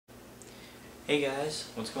Hey guys,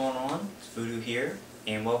 what's going on? It's Voodoo here,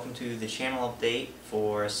 and welcome to the channel update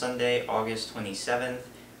for Sunday, August 27th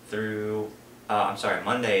through,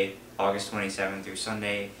 Monday, August 27th through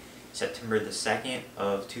Sunday, September the 2nd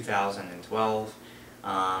of 2012.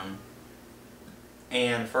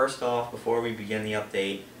 And first off, before we begin the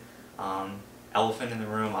update, elephant in the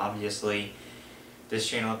room, obviously, this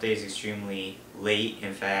channel update is extremely late.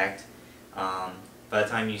 In fact, by the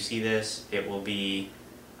time you see this, it will be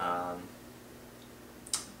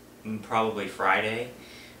probably Friday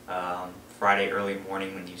early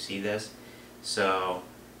morning when you see this. So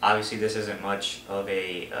obviously this isn't much of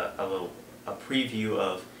a preview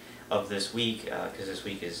of this week, because this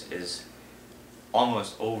week is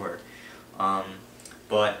almost over.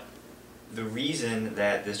 But the reason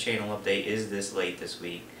that this channel update is this late this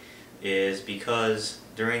week is because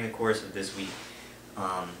during the course of this week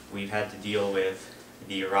we've had to deal with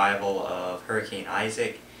the arrival of Hurricane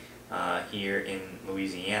Isaac here in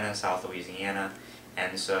Louisiana, South Louisiana,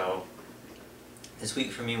 and so this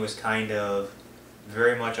week for me was kind of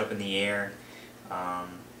very much up in the air,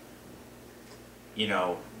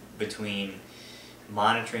 between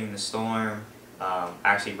monitoring the storm,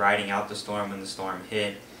 actually riding out the storm when the storm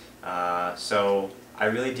hit. So I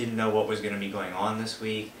really didn't know what was going to be going on this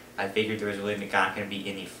week. I figured there was really not going to be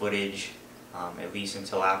any footage, at least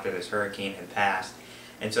until after this hurricane had passed.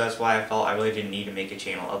 And so that's why I felt I really didn't need to make a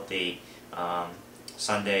channel update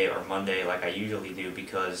Sunday or Monday like I usually do,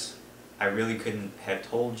 because I really couldn't have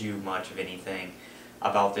told you much of anything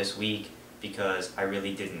about this week because I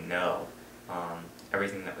really didn't know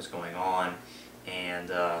everything that was going on.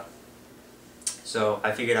 And so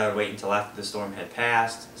I figured I would wait until after the storm had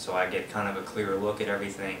passed so I get kind of a clearer look at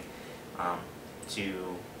everything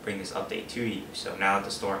to bring this update to you. So now that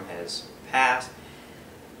the storm has passed,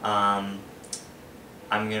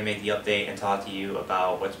 I'm going to make the update and talk to you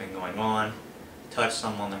about what's been going on, touch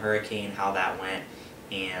some on the hurricane, how that went,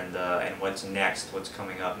 and what's next, what's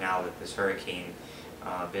coming up now that this hurricane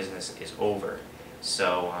business is over.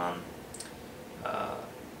 So a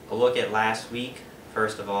look at last week,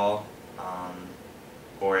 first of all,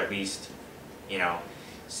 or at least,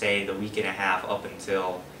 say the week and a half up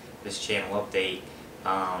until this channel update.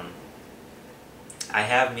 I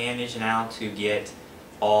have managed now to get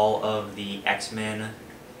all of the X-Men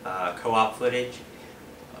co-op footage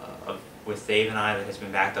with Dave and I that has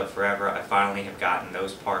been backed up forever. I finally have gotten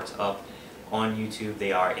those parts up on YouTube.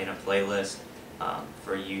 They are in a playlist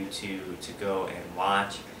for you to go and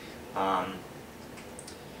watch. I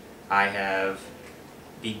have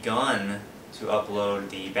begun to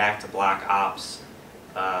upload the Back to Black Ops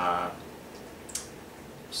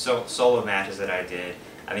solo matches that I did.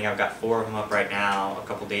 I think I've got 4 of them up right now. A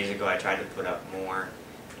couple days ago I tried to put up more,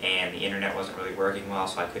 and the internet wasn't really working well,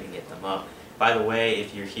 so I couldn't get them up. By the way,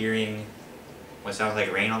 if you're hearing what sounds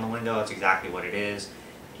like rain on the window, that's exactly what it is.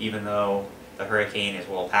 Even though the hurricane is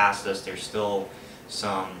well past us, there's still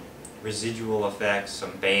some residual effects,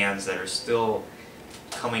 some bands that are still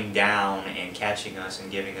coming down and catching us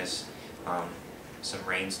and giving us some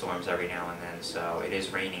rainstorms every now and then. So it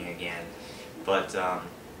is raining again. But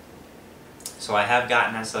so I have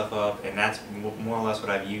gotten that stuff up, and that's more or less what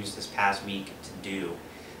I've used this past week to do.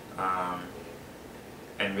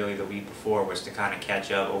 And really the week before was to kind of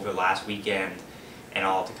catch up over the last weekend and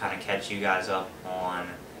all, to kind of catch you guys up on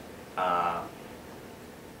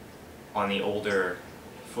the older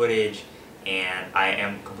footage. And I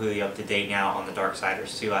am completely up to date now on the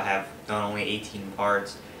Darksiders 2. I have done only 18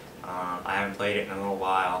 parts. I haven't played it in a little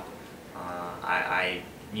while. I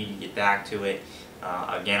need to get back to it.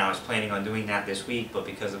 Again, I was planning on doing that this week, but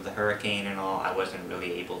because of the hurricane and all, I wasn't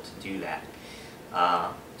really able to do that.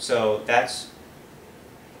 So that's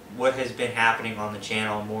what has been happening on the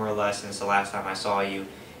channel more or less since the last time I saw you.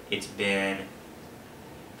 It's been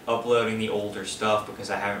uploading the older stuff because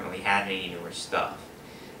I haven't really had any newer stuff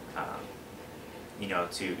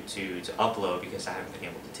to upload, because I haven't been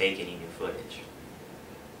able to take any new footage.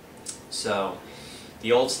 So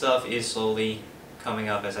the old stuff is slowly coming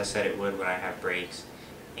up, as I said it would, when I have breaks,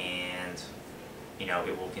 and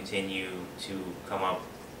it will continue to come up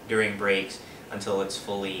during breaks until it's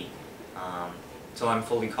fully until I'm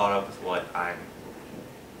fully caught up with what I'm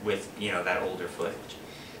with that older footage.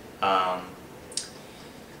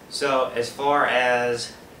 So as far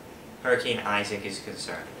as Hurricane Isaac is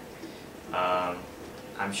concerned,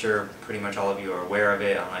 I'm sure pretty much all of you are aware of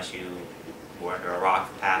it, unless you were under a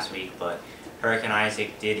rock the past week, but Hurricane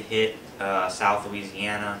Isaac did hit South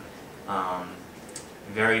Louisiana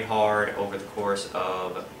very hard over the course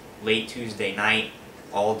of late Tuesday night,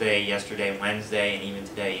 all day yesterday, Wednesday, and even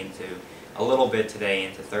today into a little bit today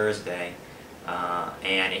into Thursday.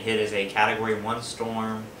 and it hit as a Category 1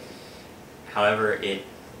 storm. However, it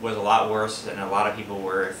was a lot worse than a lot of people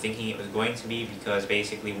were thinking it was going to be, because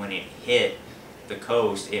basically when it hit the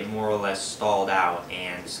coast, it more or less stalled out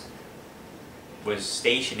and was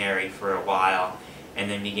stationary for a while, and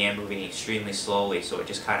then began moving extremely slowly. So it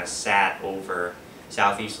just kind of sat over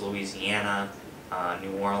southeast Louisiana,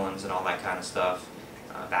 New Orleans and all that kind of stuff,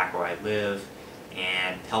 back where I live,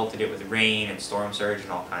 and pelted it with rain and storm surge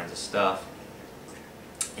and all kinds of stuff.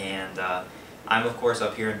 And I'm of course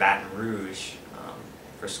up here in Baton Rouge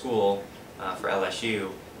for school, for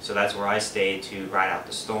LSU, so that's where I stayed to ride out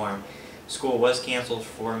the storm. School was canceled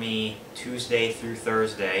for me Tuesday through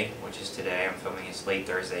Thursday, which is today. I'm filming this late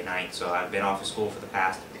Thursday night, so I've been off of school for the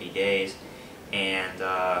past 3 days. And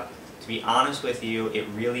to be honest with you, it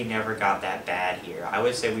really never got that bad here. I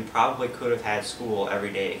would say we probably could have had school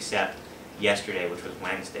every day except yesterday, which was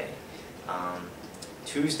Wednesday.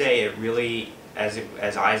 Tuesday, it really,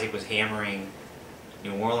 as Isaac was hammering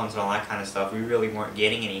New Orleans and all that kind of stuff, we really weren't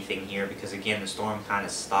getting anything here because, again, the storm kind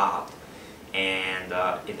of stopped and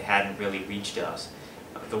it hadn't really reached us.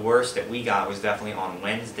 The worst that we got was definitely on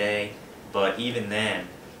Wednesday, but even then,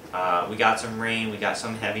 we got some rain, we got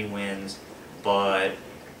some heavy winds, but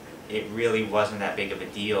it really wasn't that big of a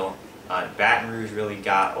deal. Baton Rouge really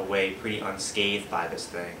got away pretty unscathed by this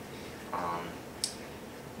thing.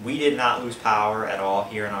 We did not lose power at all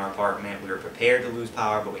here in our apartment. We were prepared to lose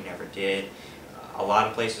power, but we never did. A lot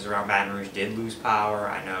of places around Baton Rouge did lose power.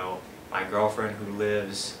 I know my girlfriend, who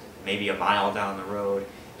lives maybe a mile down the road,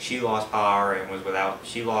 she lost power and was without,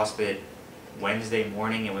 she lost it Wednesday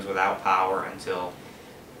morning and was without power until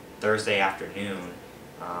Thursday afternoon.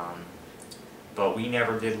 But we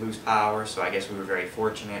never did lose power, so I guess we were very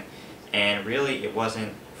fortunate. And really, it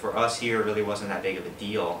wasn't, for us here, it really wasn't that big of a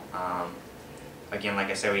deal. Again, like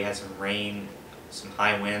I said, we had some rain, some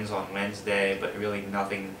high winds on Wednesday, but really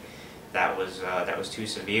nothing that was too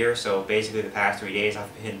severe. So basically the past 3 days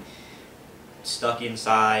I've been stuck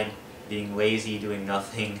inside, being lazy, doing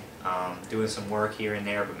nothing, doing some work here and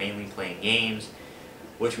there, but mainly playing games,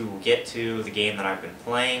 which we will get to. The game that I've been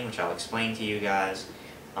playing, which I'll explain to you guys,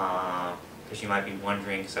 because you might be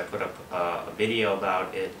wondering, because I put up a video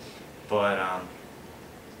about it. But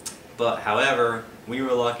however, we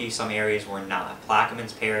were lucky some areas were not.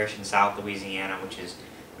 Plaquemines Parish in South Louisiana, which is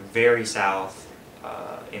very south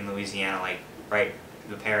in Louisiana, like right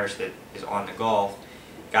the parish that is on the Gulf,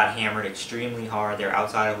 got hammered extremely hard. They're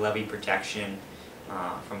outside of levee protection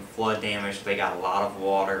from flood damage. They got a lot of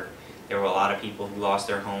water. There were a lot of people who lost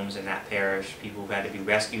their homes in that parish, people who had to be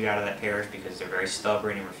rescued out of that parish because they're very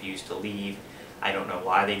stubborn and refuse to leave. I don't know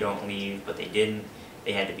why they don't leave, but they didn't.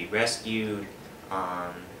 They had to be rescued.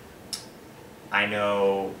 I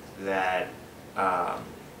know that,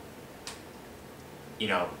 you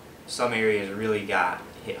know, some areas really got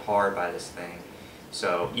hit hard by this thing.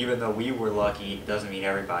 So even though we were lucky, it doesn't mean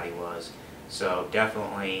everybody was. So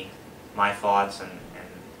definitely my thoughts, and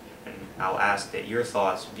I'll ask that your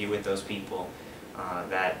thoughts be with those people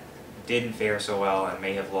that didn't fare so well and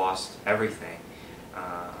may have lost everything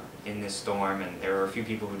in this storm. And there were a few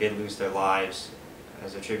people who did lose their lives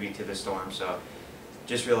as a tribute to the storm. So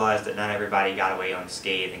just realize that not everybody got away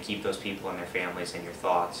unscathed, and keep those people and their families in your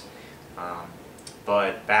thoughts.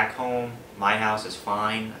 But back home, my house is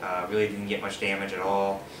fine. Really didn't get much damage at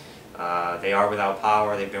all. They are without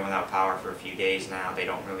power. They've been without power for a few days now. They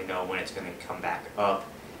don't really know when it's going to come back up.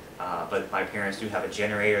 But my parents do have a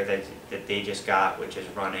generator that they just got, which is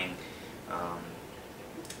running,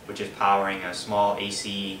 which is powering a small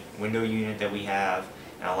AC window unit that we have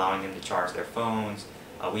and allowing them to charge their phones.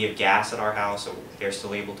 We have gas at our house, so they're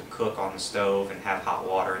still able to cook on the stove and have hot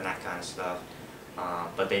water and that kind of stuff.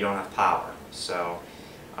 But they don't have power. So,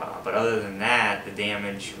 but other than that, the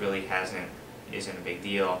damage really isn't a big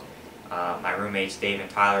deal. My roommates Dave and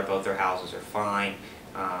Tyler, both their houses are fine.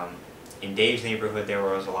 In Dave's neighborhood there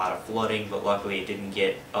was a lot of flooding, but luckily it didn't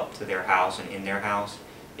get up to their house and in their house.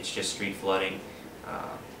 It's just street flooding.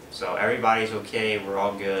 So everybody's okay, we're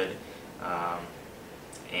all good.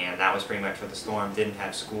 And that was pretty much for the storm. Didn't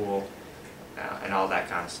have school and all that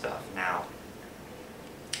kind of stuff. Now,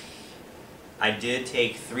 I did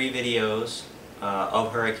take 3 videos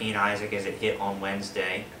of Hurricane Isaac as it hit on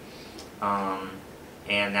Wednesday.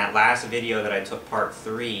 And that last video that I took, part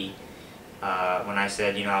 3, when I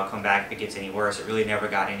said, you know, I'll come back if it gets any worse, it really never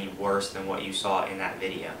got any worse than what you saw in that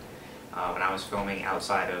video. When I was filming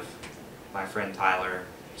outside of my friend Tyler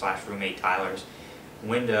 / roommate Tyler's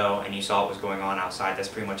window, and you saw what was going on outside, that's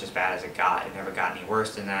pretty much as bad as it got. It never got any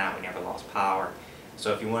worse than that. We never lost power.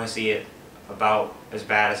 So if you want to see it about as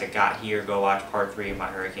bad as it got here, go watch part 3 of my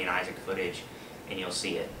Hurricane Isaac footage and you'll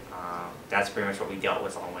see it. That's pretty much what we dealt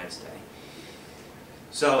with on Wednesday.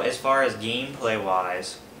 So as far as gameplay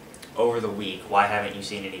wise, over the week, why haven't you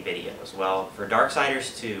seen any videos? Well, for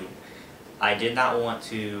Darksiders 2, I did not want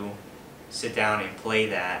to sit down and play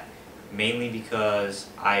that, mainly because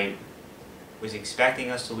I was expecting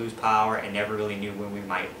us to lose power and never really knew when we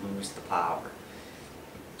might lose the power.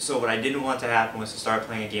 So what I didn't want to happen was to start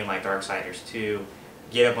playing a game like Darksiders 2,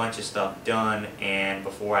 get a bunch of stuff done, and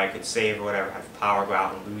before I could save or whatever, have the power go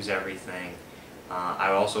out and lose everything.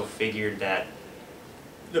 I also figured that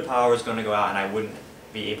the power was going to go out and I wouldn't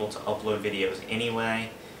be able to upload videos anyway.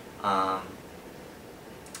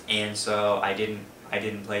 And so I didn't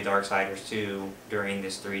play Darksiders 2 during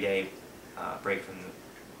this 3-day break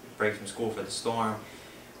from school for the storm,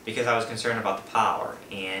 because I was concerned about the power,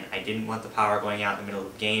 and I didn't want the power going out in the middle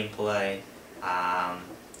of gameplay.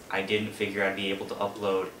 I didn't figure I'd be able to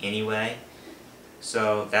upload anyway,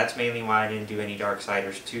 so that's mainly why I didn't do any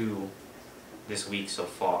Darksiders 2 this week so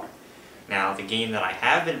far. Now, the game that I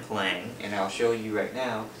have been playing, and I'll show you right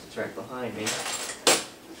now, because it's right behind me,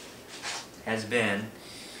 has been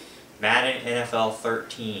Madden NFL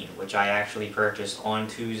 13, which I actually purchased on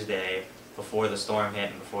Tuesday before the storm hit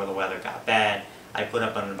and before the weather got bad. I put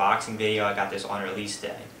up an unboxing video. I got this on release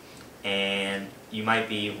day. And you might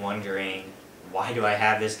be wondering, why do I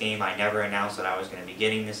have this game? I never announced that I was going to be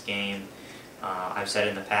getting this game. I've said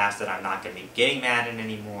in the past that I'm not going to be getting Madden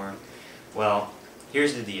anymore. Well,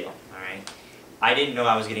 here's the deal, alright? I didn't know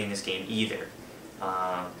I was getting this game either.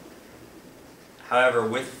 However,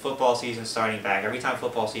 with football season starting back, every time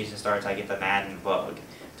football season starts, I get the Madden bug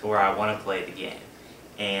to where I want to play the game.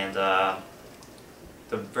 And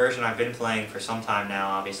the version I've been playing for some time now,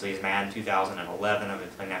 obviously, is Madden 2011. I've been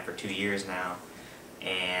playing that for 2 years now.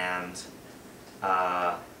 And,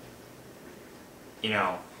 you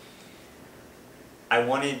know, I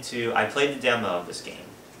played the demo of this game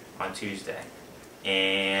on Tuesday,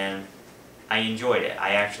 and I enjoyed it.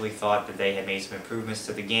 I actually thought that they had made some improvements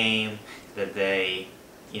to the game, that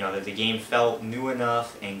that the game felt new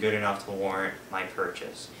enough and good enough to warrant my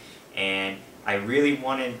purchase. And I really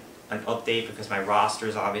wanted an update because my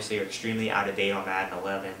rosters obviously are extremely out of date on Madden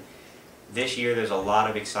 11. This year there's a lot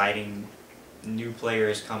of exciting new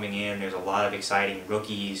players coming in. There's a lot of exciting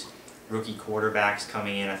rookie quarterbacks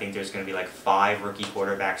coming in. I think there's going to be like 5 rookie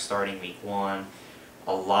quarterbacks starting week 1.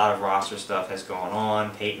 A lot of roster stuff has gone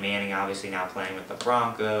on. Peyton Manning obviously now playing with the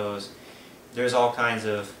Broncos. There's all kinds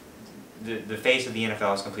of... The face of the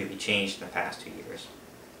NFL has completely changed in the past 2 years.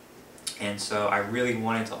 And so I really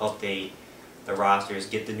wanted to update the rosters,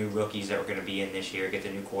 get the new rookies that were going to be in this year, get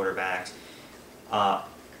the new quarterbacks.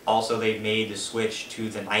 Also, they've made the switch to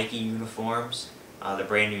the Nike uniforms, the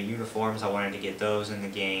brand new uniforms. I wanted to get those in the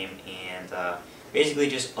game and basically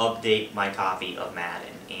just update my copy of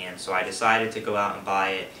Madden. And so I decided to go out and buy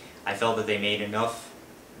it. I felt that they made enough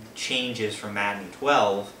changes from Madden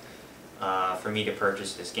 12 for me to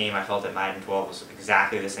purchase this game. I felt that Madden 12 was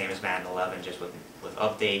exactly the same as Madden 11, just with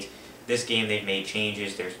updates. This game, they've made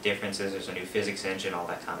changes, there's differences, there's a new physics engine, all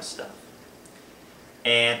that kind of stuff.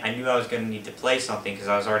 And I knew I was going to need to play something because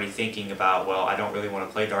I was already thinking about, well, I don't really want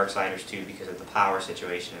to play Darksiders 2 because of the power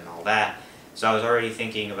situation and all that. So I was already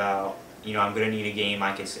thinking about, I'm going to need a game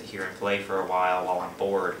I can sit here and play for a while I'm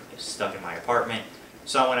bored, stuck in my apartment.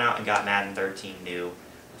 So I went out and got Madden 13 new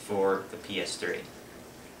for the PS3.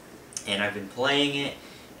 And I've been playing it,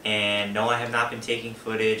 and no, I have not been taking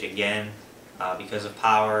footage again because of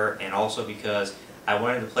power, and also because I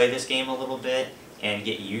wanted to play this game a little bit and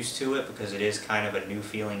get used to it because it is kind of a new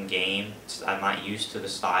feeling game. I'm not used to the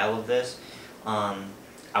style of this. I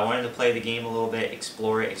wanted to play the game a little bit,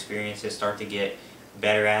 explore it, experience it, start to get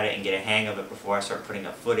better at it and get a hang of it before I start putting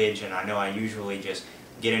up footage. And I know I usually just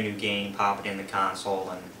get a new game, pop it in the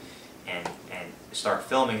console, and start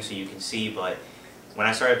filming so you can see, but when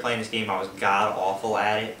I started playing this game I was god-awful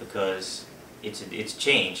at it because it's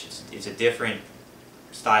changed. It's a different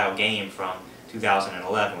style game from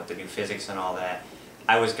 2011 with the new physics and all that.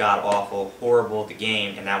 I was god-awful, horrible at the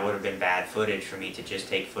game, and that would have been bad footage for me to just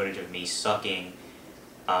take footage of me sucking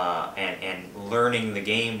and learning the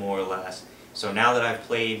game more or less. So now that I've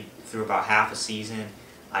played through about half a season,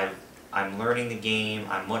 I'm learning the game,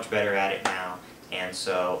 I'm much better at it now, and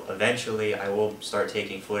so eventually I will start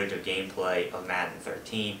taking footage of gameplay of Madden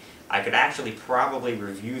 13. I could actually probably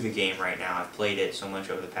review the game right now. I've played it so much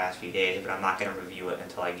over the past few days, but I'm not going to review it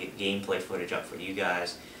until I get gameplay footage up for you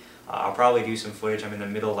guys. I'll probably do some footage. I'm in the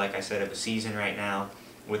middle, like I said, of a season right now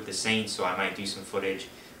with the Saints, so I might do some footage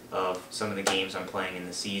of some of the games I'm playing in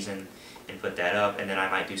the season and put that up, and then I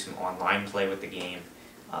might do some online play with the game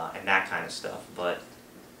and that kind of stuff. But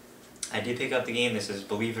I did pick up the game. This is,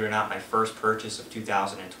 believe it or not, my first purchase of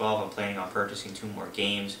 2012. I'm planning on purchasing 2 more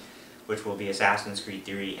games, which will be Assassin's Creed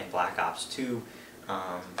 3 and Black Ops 2.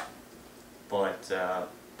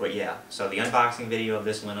 But yeah, so the unboxing video of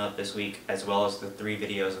this went up this week, as well as the 3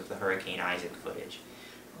 videos of the Hurricane Isaac footage.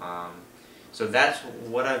 So that's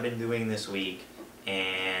what I've been doing this week,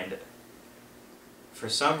 and for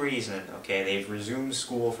some reason, okay, they've resumed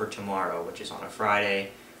school for tomorrow, which is on a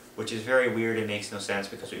Friday, which is very weird. It makes no sense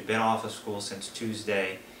because we've been off of school since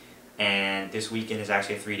Tuesday, and this weekend is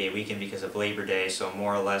actually a 3-day weekend because of Labor Day, so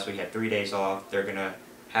more or less we had 3 days off. They're going to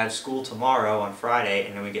have school tomorrow on Friday,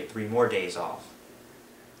 and then we get 3 more days off.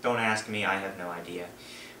 Don't ask me, I have no idea.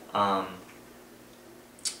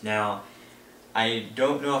 Now, I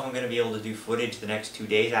don't know if I'm going to be able to do footage the next 2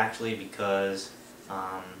 days actually, because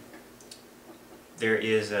there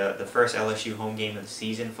is the first LSU home game of the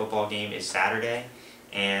season. Football game is Saturday,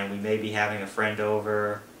 and we may be having a friend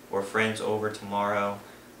over or friends over tomorrow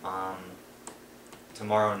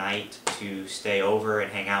night to stay over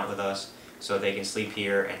and hang out with us, so they can sleep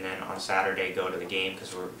here and then on Saturday go to the game,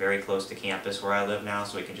 because we're very close to campus where I live now,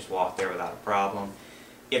 so we can just walk there without a problem.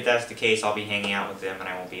 If that's the case, I'll be hanging out with them and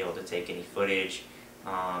I won't be able to take any footage.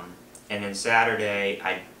 And then Saturday,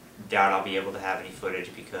 I doubt I'll be able to have any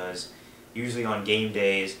footage, because usually on game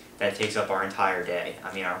days, that takes up our entire day.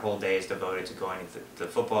 I mean, our whole day is devoted to going to the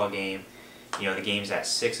football game. You know, the game's at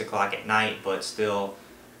 6 o'clock at night, but still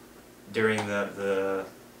during the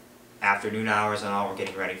afternoon hours and all, we're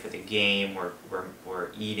getting ready for the game,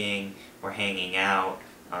 we're eating, we're hanging out.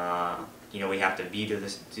 You know, we have to be to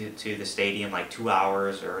the stadium like 2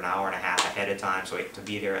 hours or an hour and a half ahead of time, so we have to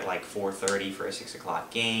be there at like 4:30 for a 6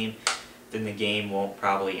 o'clock game. Then the game won't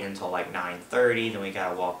probably end until like 9:30, then we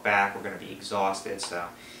gotta walk back, we're gonna be exhausted. So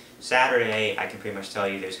Saturday, I can pretty much tell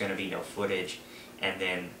you there's gonna be no footage, and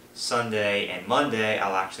then Sunday and Monday,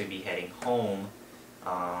 I'll actually be heading home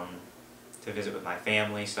to visit with my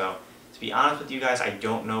family. So to be honest with you guys, I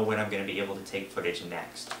don't know when I'm gonna be able to take footage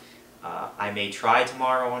next. I may try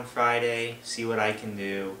tomorrow on Friday, see what I can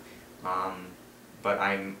do, but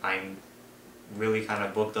I'm really kind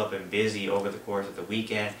of booked up and busy over the course of the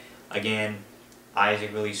weekend. Again,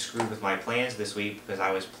 Isaac really screwed with my plans this week, because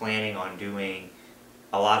I was planning on doing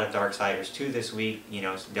a lot of Darksiders 2 this week. You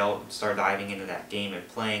know, they'll start diving into that game and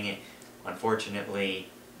playing it. Unfortunately,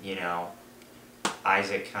 you know,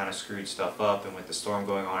 Isaac kind of screwed stuff up, and with the storm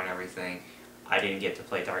going on and everything, I didn't get to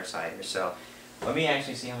play Darksiders. So let me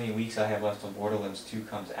actually see how many weeks I have left till Borderlands 2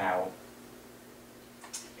 comes out.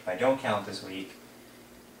 If I don't count this week,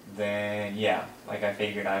 then yeah, like I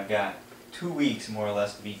figured, I've got 2 weeks more or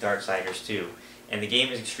less to beat Darksiders 2. And the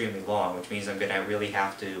game is extremely long, which means I'm going to really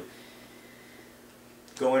have to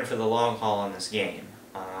go in for the long haul on this game.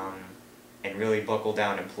 And really buckle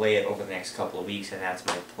down and play it over the next couple of weeks, and that's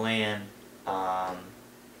my plan.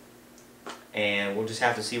 And we'll just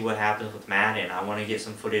have to see what happens with Madden. I want to get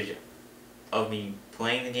some footage of me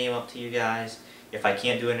playing the game up to you guys. If I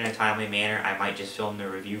can't do it in a timely manner, I might just film the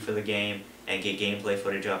review for the game and get gameplay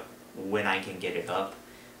footage up when I can get it up.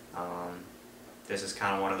 This is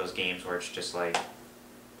kind of one of those games where it's just like,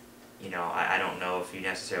 you know, I don't know if you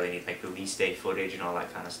necessarily need like release day footage and all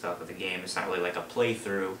that kind of stuff of the game. It's not really like a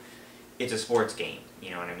playthrough. It's a sports game, you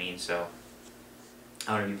know what I mean? So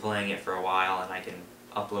I'm going to be playing it for a while, and I can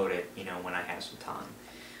upload it, you know, when I have some time.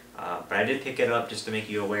 But I did pick it up just to make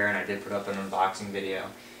you aware, and I did put up an unboxing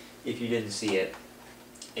video if you didn't see it.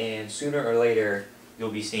 And sooner or later,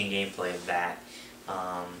 you'll be seeing gameplay of that.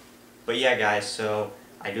 But yeah, guys, so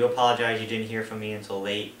I do apologize you didn't hear from me until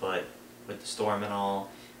late, but with the storm and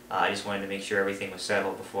all, I just wanted to make sure everything was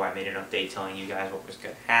settled before I made an update telling you guys what was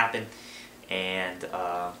going to happen. And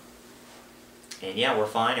yeah, we're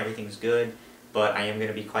fine, everything's good, but I am going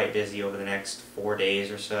to be quite busy over the next 4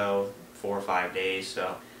 days or so, 4 or 5 days,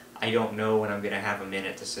 so I don't know when I'm going to have a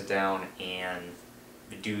minute to sit down and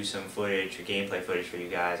do some footage or gameplay footage for you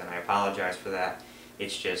guys, and I apologize for that.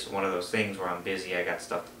 It's just one of those things where I'm busy, I got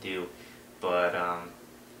stuff to do, but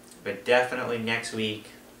definitely next week,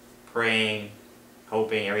 praying,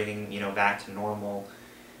 hoping everything, you know, back to normal.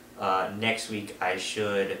 Next week I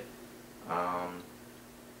should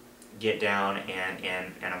get down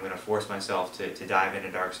and I'm going to force myself to dive into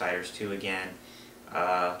Darksiders 2 again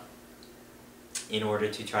in order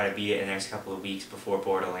to try to beat it in the next couple of weeks before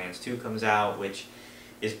Borderlands 2 comes out, which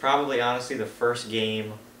is probably honestly the first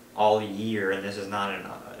game all year, and this is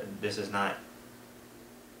not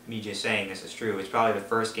me just saying this is true. It's probably the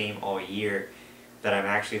first game all year that I'm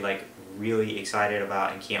actually like really excited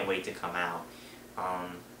about and can't wait to come out.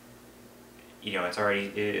 You know,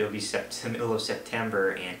 it'll be the middle of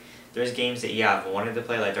September, and there's games that, yeah, I've wanted to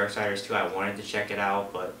play, like Darksiders 2, I wanted to check it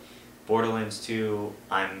out, but Borderlands 2,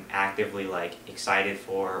 I'm actively like excited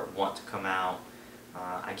for, want to come out.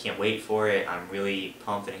 I can't wait for it. I'm really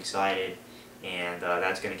pumped and excited, and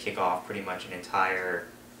that's going to kick off pretty much an entire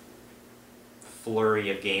flurry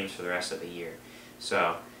of games for the rest of the year.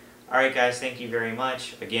 So, alright guys, thank you very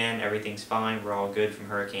much. Again, everything's fine. We're all good from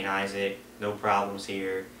Hurricane Isaac. No problems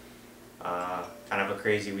here. Kind of a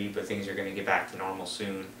crazy week, but things are going to get back to normal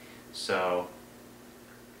soon. So,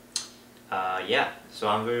 yeah. So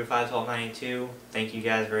I'm Voodoo51292. Thank you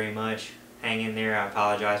guys very much. Hang in there. I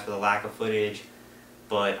apologize for the lack of footage,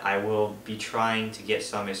 but I will be trying to get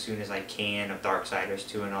some as soon as I can of Darksiders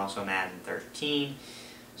 2 and also Madden 13.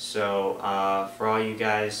 So, for all you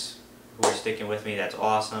guys who are sticking with me, that's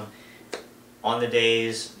awesome. On the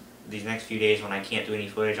days, these next few days when I can't do any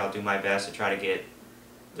footage, I'll do my best to try to get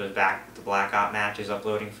the Black Ops matches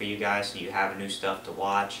uploading for you guys so you have new stuff to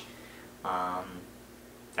watch.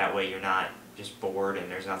 That way you're not just bored and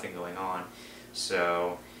there's nothing going on.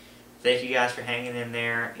 So, thank you guys for hanging in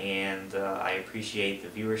there, and I appreciate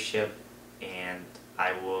the viewership, and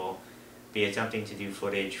I will be attempting to do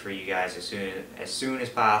footage for you guys as soon as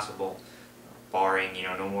possible, barring, you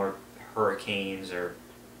know, no more hurricanes or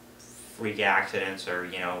freak accidents or,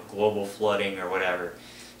 you know, global flooding or whatever.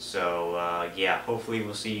 So yeah, hopefully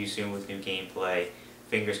we'll see you soon with new gameplay.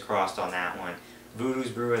 Fingers crossed on that one. Voodoo's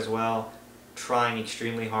Brew as well, trying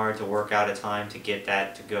extremely hard to work out a time to get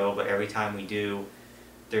that to go, but every time we do,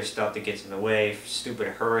 there's stuff that gets in the way. Stupid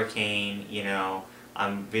hurricane, you know,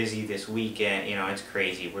 I'm busy this weekend, you know, it's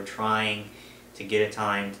crazy. We're trying to get a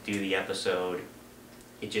time to do the episode.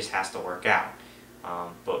 It just has to work out.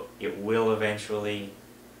 But it will eventually,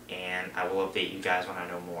 and I will update you guys when I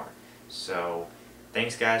know more. So,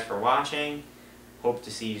 thanks guys for watching. Hope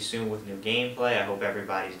to see you soon with new gameplay. I hope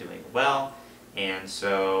everybody's doing well. And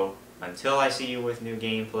so, until I see you with new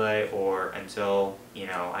gameplay, or until, you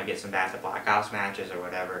know, I get some back to Black Ops matches or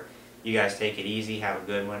whatever, you guys take it easy, have a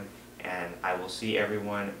good one, and I will see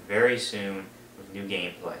everyone very soon with new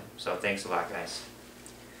gameplay. So thanks a lot, guys.